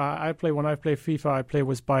playing. When I play FIFA, I play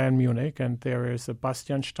with Bayern Munich, and there is a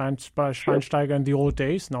Bastian Schweinsteiger in the old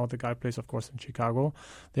days. Now the guy plays, of course, in Chicago.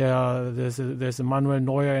 There's a Manuel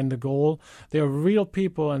Neuer in the goal. There are real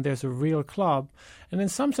people, and there's a real club. And in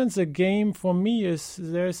some sense, a game for me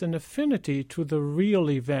there's an affinity to the real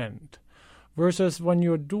event. Versus when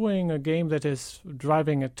you're doing a game that is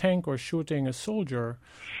driving a tank or shooting a soldier,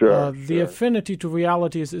 the affinity to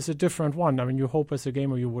reality is a different one. I mean, you hope as a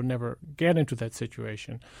gamer you would never get into that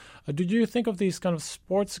situation. Do you think of these kind of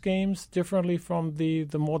sports games differently from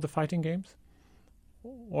the fighting games?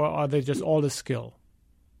 Or are they just all the skill?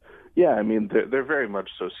 Yeah, I mean, they're very much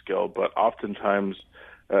so skill, but oftentimes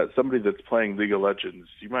somebody that's playing League of Legends,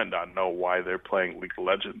 you might not know why they're playing League of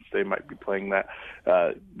Legends. They might be playing that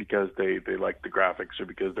because they like the graphics or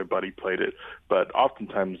because their buddy played it. But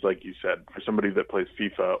oftentimes, like you said, for somebody that plays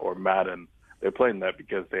FIFA or Madden, they're playing that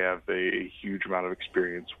because they have a huge amount of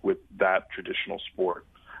experience with that traditional sport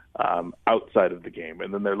outside of the game.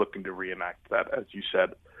 And then they're looking to reenact that, as you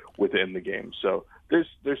said, within the game. So there's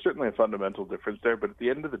certainly a fundamental difference there, but at the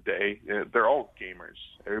end of the day, they're all gamers.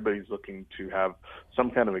 Everybody's looking to have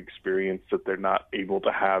some kind of experience that they're not able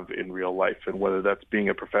to have in real life, and whether that's being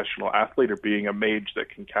a professional athlete or being a mage that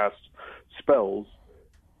can cast spells,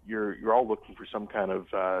 you're all looking for some kind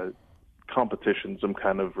of competition, some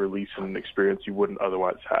kind of release and experience you wouldn't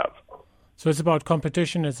otherwise have. So it's about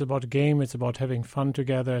competition, it's about a game, it's about having fun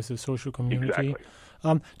together as a social community. Exactly.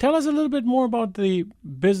 Tell us a little bit more about the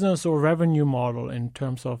business or revenue model in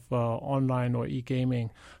terms of online or e-gaming.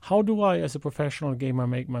 How do I, as a professional gamer,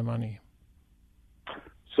 make my money?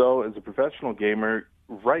 So as a professional gamer,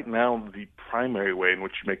 right now, the primary way in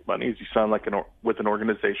which you make money is you sign with an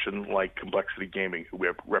organization like Complexity Gaming, who we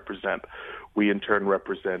represent. We, in turn,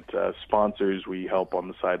 represent sponsors. We help on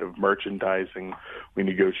the side of merchandising. We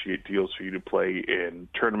negotiate deals for you to play in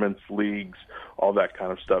tournaments, leagues, all that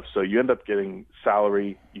kind of stuff. So you end up getting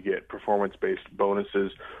salary. You get performance-based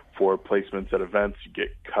bonuses for placements at events. You get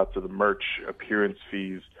cuts of the merch, appearance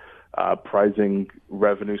fees, prizing,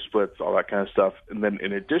 revenue splits, all that kind of stuff. And then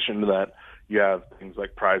in addition to that, you have things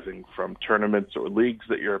like prizing from tournaments or leagues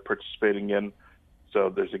that you're participating in. So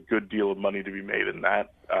there's a good deal of money to be made in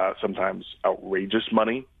that, sometimes outrageous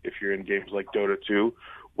money if you're in games like Dota 2,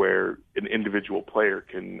 where an individual player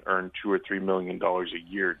can earn $2 or $3 million a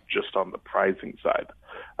year just on the prizing side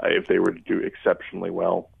if they were to do exceptionally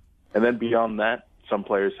well. And then beyond that, some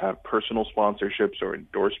players have personal sponsorships or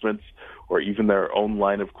endorsements or even their own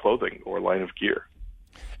line of clothing or line of gear.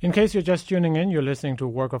 In case you're just tuning in, you're listening to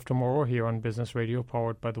Work of Tomorrow here on Business Radio,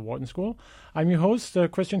 powered by the Wharton School. I'm your host,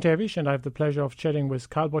 Christian Tevish, and I have the pleasure of chatting with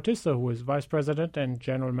Karl Bautista, who is Vice President and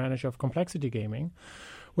General Manager of Complexity Gaming.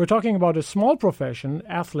 We're talking about a small profession,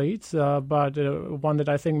 athletes, but one that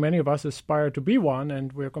I think many of us aspire to be one,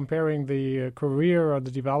 and we're comparing the career or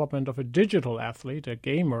the development of a digital athlete, a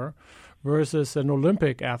gamer, versus an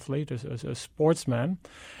Olympic athlete, a sportsman.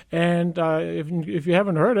 And if you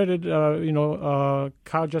haven't heard it,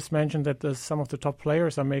 Karl just mentioned that some of the top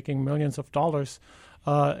players are making millions of dollars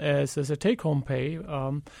as a take-home pay.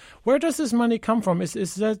 Where does this money come from? Is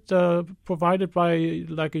that provided by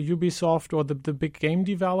like a Ubisoft or the big game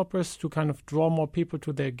developers to kind of draw more people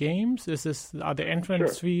to their games? Are there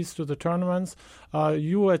entrance fees to the tournaments?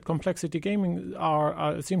 You at Complexity Gaming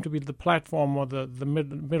seem to be the platform or the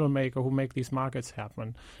middle maker who make these markets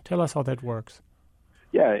happen. Tell us how that works.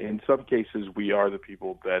 Yeah, in some cases, we are the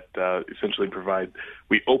people that essentially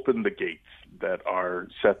we open the gates that are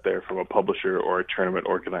set there from a publisher or a tournament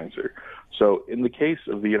organizer. So in the case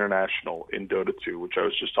of the International in Dota 2, which I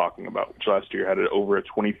was just talking about, which last year had over a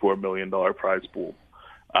 $24 million prize pool,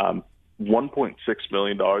 $1.6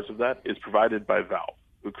 million of that is provided by Valve,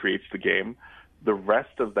 who creates the game. The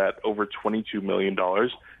rest of that, over $22 million,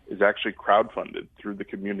 is actually crowdfunded through the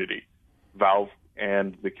community. Valve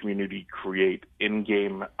and the community create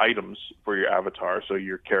in-game items for your avatar so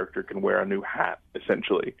your character can wear a new hat,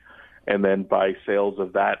 essentially. And then by sales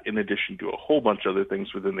of that, in addition to a whole bunch of other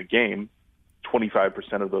things within the game, 25%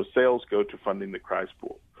 of those sales go to funding the prize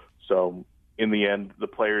pool. So in the end, the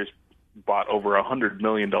players bought over $100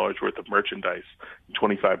 million worth of merchandise.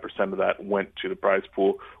 25% of that went to the prize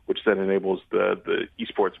pool, which then enables the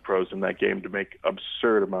esports pros in that game to make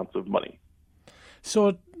absurd amounts of money.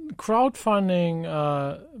 So crowdfunding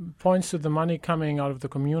points to the money coming out of the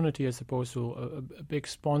community as opposed to a big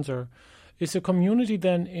sponsor. Is the community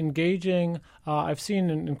then engaging? I've seen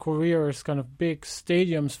in Korea kind of big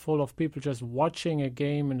stadiums full of people just watching a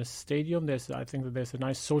game in a stadium. I think that there's a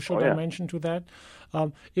nice social dimension to that.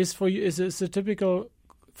 Is this a typical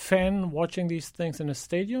fan watching these things in a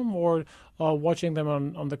stadium or watching them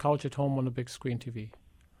on the couch at home on a big screen TV?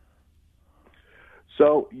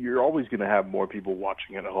 So you're always going to have more people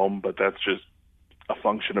watching at home, but that's just a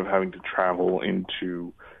function of having to travel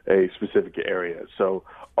into a specific area. So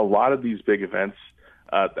a lot of these big events,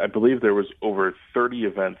 I believe there was over 30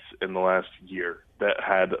 events in the last year that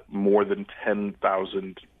had more than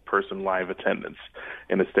 10,000 person live attendance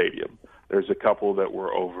in a stadium. There's a couple that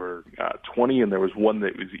were over 20, and there was one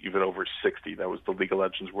that was even over 60. That was the League of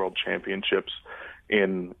Legends World Championships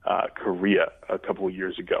in Korea a couple of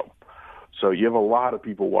years ago. So you have a lot of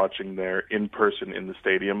people watching there in person in the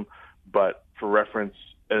stadium. But for reference,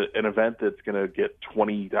 an event that's going to get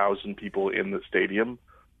 20,000 people in the stadium,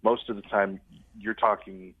 most of the time you're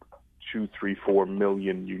talking 2, 3, 4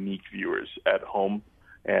 million unique viewers at home,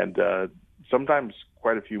 and sometimes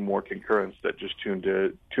quite a few more concurrents that just tune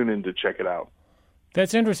in to check it out.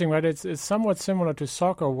 That's interesting, right? It's somewhat similar to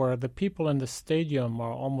soccer, where the people in the stadium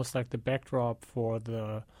are almost like the backdrop for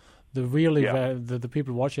the real event, the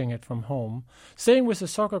people watching it from home. Same with the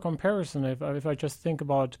soccer comparison. If I just think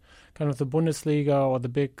about kind of the Bundesliga or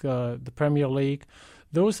the Premier League,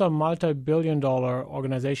 those are multi-billion-dollar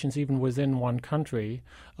organizations even within one country.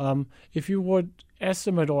 If you would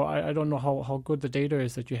estimate, or I don't know how good the data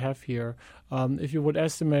is that you have here, if you would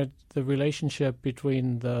estimate the relationship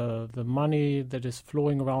between the money that is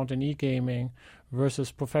flowing around in e-gaming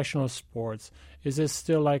versus professional sports, is this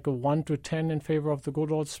still like a 1 to 10 in favor of the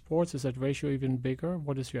good old sports? Is that ratio even bigger?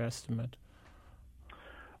 What is your estimate?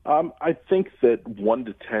 I think that 1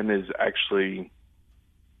 to 10 is actually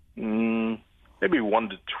maybe 1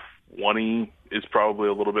 to 20 is probably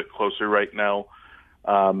a little bit closer right now.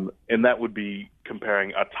 And that would be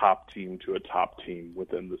comparing a top team to a top team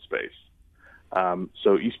within the space.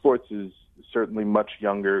 So esports is certainly much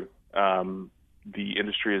younger. The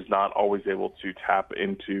industry is not always able to tap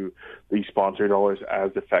into the sponsor dollars as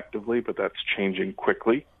effectively, but that's changing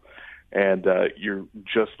quickly. And you're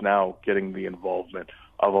just now getting the involvement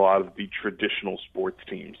of a lot of the traditional sports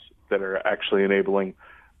teams that are actually enabling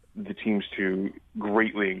the teams to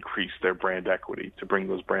greatly increase their brand equity, to bring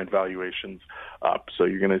those brand valuations up. So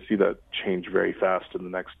you're going to see that change very fast in the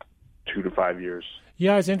next 2 to 5 years.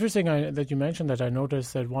 Yeah, it's interesting that you mentioned that. I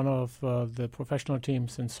noticed that one of the professional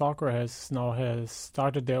teams in soccer has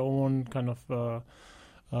started their own kind of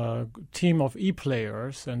team of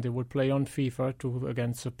e-players, and they would play on FIFA to,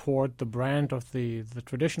 again, support the brand of the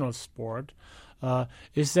traditional sport. Are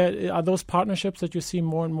those partnerships that you see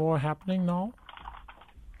more and more happening now?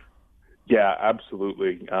 Yeah,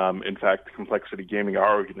 absolutely. In fact, Complexity Gaming,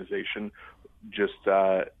 our organization, just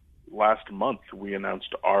last month we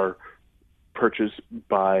announced our purchase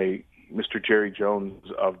by Mr. Jerry Jones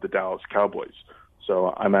of the Dallas Cowboys.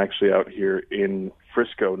 So I'm actually out here in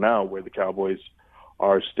Frisco now, where the Cowboys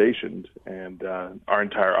are stationed, and our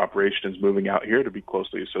entire operation is moving out here to be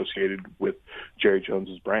closely associated with Jerry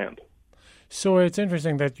Jones's brand. So it's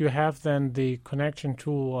interesting that you have then the connection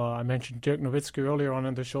to, I mentioned Dirk Nowitzki earlier on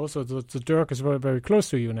in the show, so the Dirk is very, very close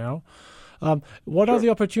to you now. What are the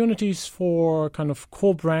opportunities for kind of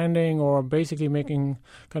co-branding, or basically making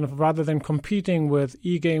kind of, rather than competing with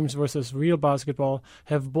e-games versus real basketball,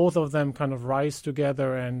 have both of them kind of rise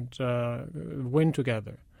together and win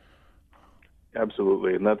together?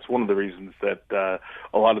 Absolutely, and that's one of the reasons that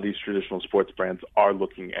a lot of these traditional sports brands are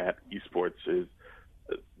looking at esports. Is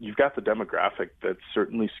you've got the demographic that's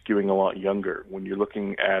certainly skewing a lot younger. When you're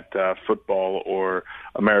looking at football or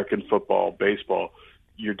American football, baseball,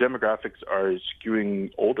 your demographics are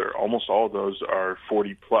skewing older. Almost all of those are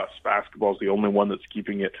 40 plus. Basketball is the only one that's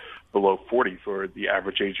keeping it below 40 for the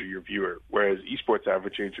average age of your viewer, whereas esports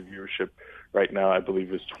average age of viewership right now, I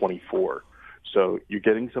believe, is 24. So you're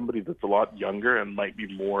getting somebody that's a lot younger and might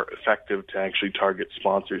be more effective to actually target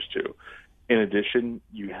sponsors to. In addition,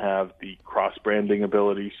 you have the cross-branding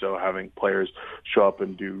ability, so having players show up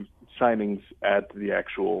and do signings at the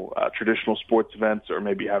actual traditional sports events, or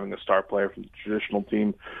maybe having a star player from the traditional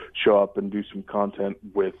team show up and do some content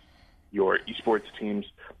with your esports teams.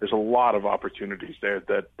 There's a lot of opportunities there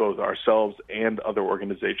that both ourselves and other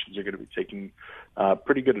organizations are going to be taking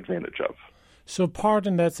pretty good advantage of. So part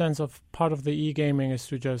of the e-gaming is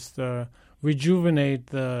to just rejuvenate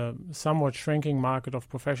the somewhat shrinking market of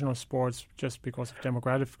professional sports just because of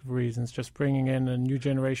demographic reasons, just bringing in a new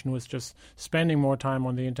generation who is just spending more time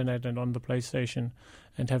on the internet and on the PlayStation,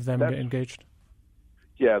 and have them get engaged?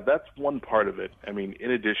 Yeah, that's one part of it. I mean, in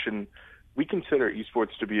addition, we consider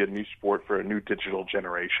esports to be a new sport for a new digital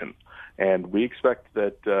generation, and we expect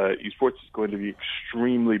that esports is going to be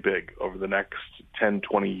extremely big over the next 10,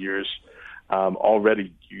 20 years.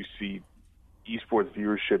 Already you see esports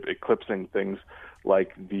viewership eclipsing things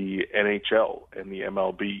like the NHL and the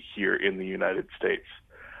MLB here in the United States.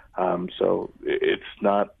 So it's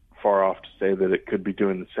not far off to say that it could be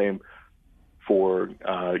doing the same for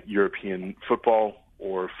European football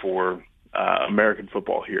or for American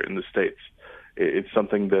football here in the States. It's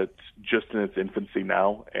something that's just in its infancy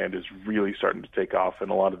now and is really starting to take off, and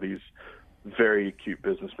a lot of these very acute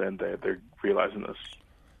businessmen, they're realizing this.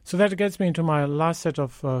 So that gets me into my last set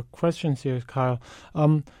of questions here, Kyle.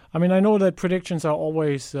 I mean, I know that predictions are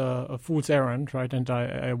always a fool's errand, right? And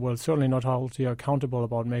I will certainly not hold you accountable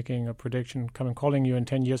about making a prediction, calling you in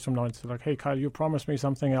 10 years from now and say, like, hey, Kyle, you promised me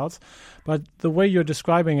something else. But the way you're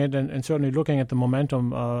describing it and certainly looking at the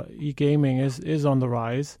momentum, e-gaming is on the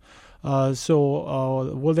rise.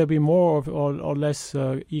 So will there be more or less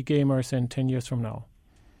e-gamers in 10 years from now?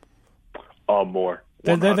 More.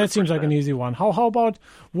 That seems like an easy one. How about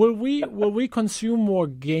will we consume more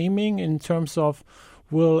gaming in terms of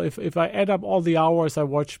if I add up all the hours I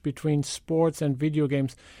watch between sports and video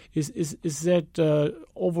games, is that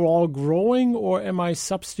overall growing, or am I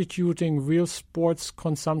substituting real sports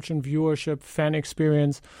consumption, viewership, fan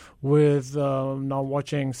experience with now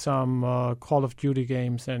watching some Call of Duty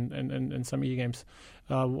games and some e-games?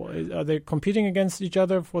 Are they competing against each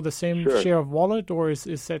other for the same share of wallet, or is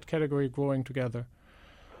that category growing together?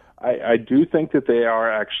 I do think that they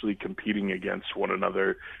are actually competing against one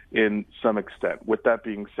another in some extent. With that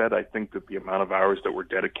being said, I think that the amount of hours that we're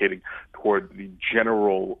dedicating toward the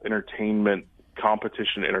general entertainment,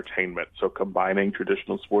 competition entertainment, so combining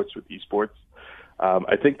traditional sports with esports,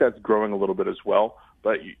 I think that's growing a little bit as well.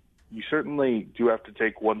 But you certainly do have to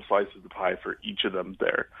take one slice of the pie for each of them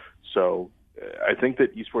there. So I think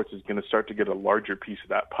that esports is going to start to get a larger piece of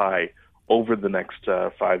that pie over the next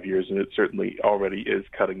 5 years, and it certainly already is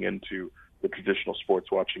cutting into the traditional sports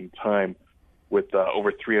watching time with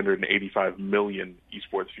over 385 million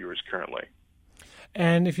esports viewers currently.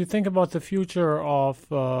 And if you think about the future of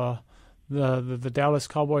the Dallas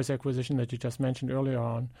Cowboys acquisition that you just mentioned earlier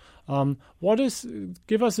on,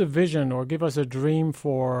 give us a vision or give us a dream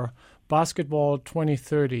for basketball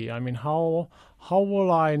 2030. I mean, how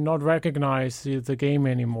will I not recognize the game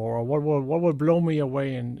anymore? Or what will blow me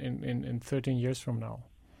away in 13 years from now?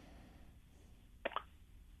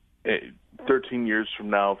 13 years from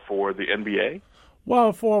now for the NBA?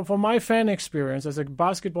 Well, for my fan experience as a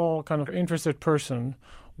basketball kind of interested person,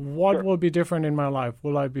 what will be different in my life?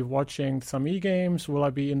 Will I be watching some e-games? Will I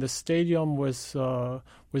be in the stadium with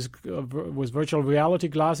virtual reality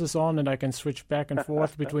glasses on, and I can switch back and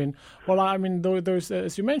forth between? Well, I mean, there's,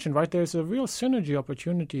 as you mentioned, right? There's a real synergy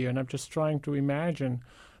opportunity, and I'm just trying to imagine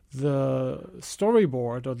the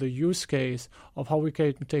storyboard or the use case of how we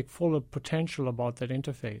can take full potential about that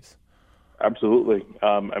interface. Absolutely.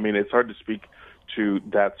 I mean, it's hard to speak to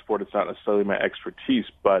that sport. It's not necessarily my expertise,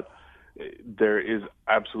 but there is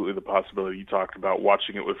absolutely the possibility you talked about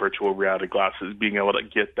watching it with virtual reality glasses, being able to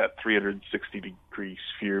get that 360-degree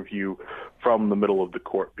sphere view from the middle of the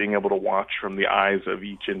court, being able to watch from the eyes of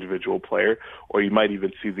each individual player, or you might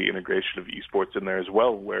even see the integration of esports in there as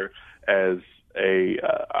well, where as a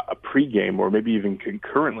pregame or maybe even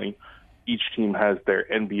concurrently, each team has their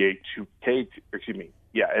NBA 2K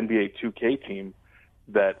team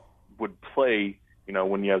that would play,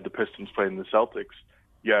 when you have the Pistons playing the Celtics,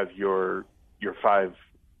 you have your 5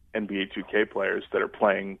 NBA 2K players that are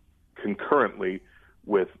playing concurrently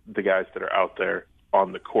with the guys that are out there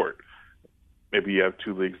on the court. Maybe you have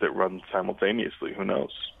 2 leagues that run simultaneously. Who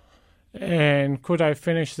knows? And could I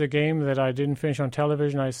finish the game that I didn't finish on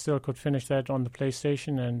television? I still could finish that on the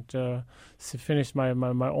PlayStation and finish my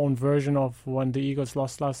own version of when the Eagles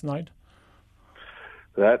lost last night?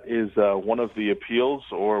 That is one of the appeals,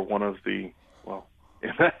 or one of the, well,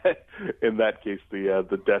 in that case,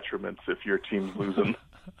 the detriments if your team's losing.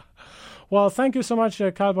 Well, thank you so much,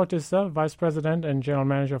 Kyle Bautista, Vice President and General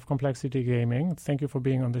Manager of Complexity Gaming. Thank you for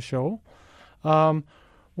being on the show.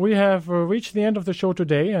 We have reached the end of the show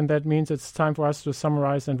today, and that means it's time for us to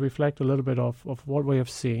summarize and reflect a little bit of what we have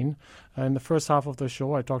seen. In the first half of the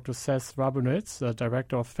show, I talked to Seth Rabinowitz,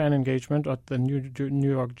 Director of Fan Engagement at the New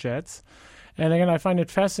York Jets. And again, I find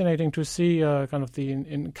it fascinating to see kind of the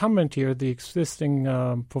incumbent here, the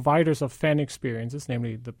existing providers of fan experiences,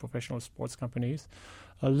 namely the professional sports companies,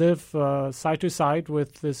 live side to side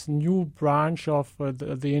with this new branch of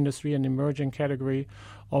the industry, an emerging category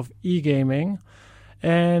of e-gaming.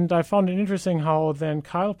 And I found it interesting how then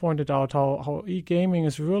Kyle pointed out how e-gaming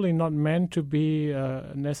is really not meant to be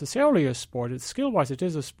necessarily a sport. It's skill-wise, it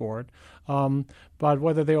is a sport. But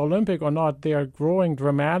whether they're Olympic or not, they are growing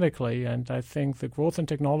dramatically. And I think the growth in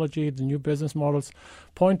technology, the new business models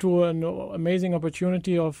point to an amazing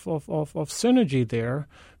opportunity of synergy there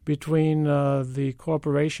between the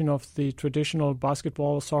cooperation of the traditional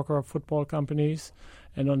basketball, soccer, football companies,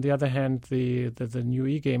 and on the other hand, the new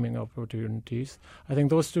e-gaming opportunities. I think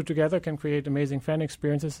those two together can create amazing fan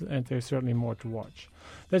experiences, and there's certainly more to watch.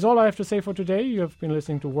 That's all I have to say for today. You have been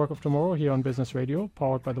listening to Work of Tomorrow here on Business Radio,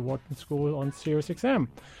 powered by the Wharton School on SiriusXM.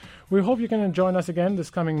 We hope you can join us again this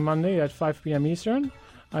coming Monday at 5 p.m. Eastern.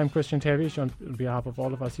 I'm Christian Terwiesch on behalf of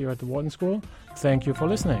all of us here at the Wharton School. Thank you for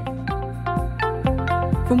listening.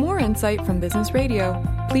 For more insight from Business Radio,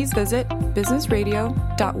 please visit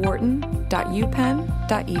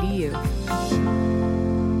businessradio.wharton.upenn.edu.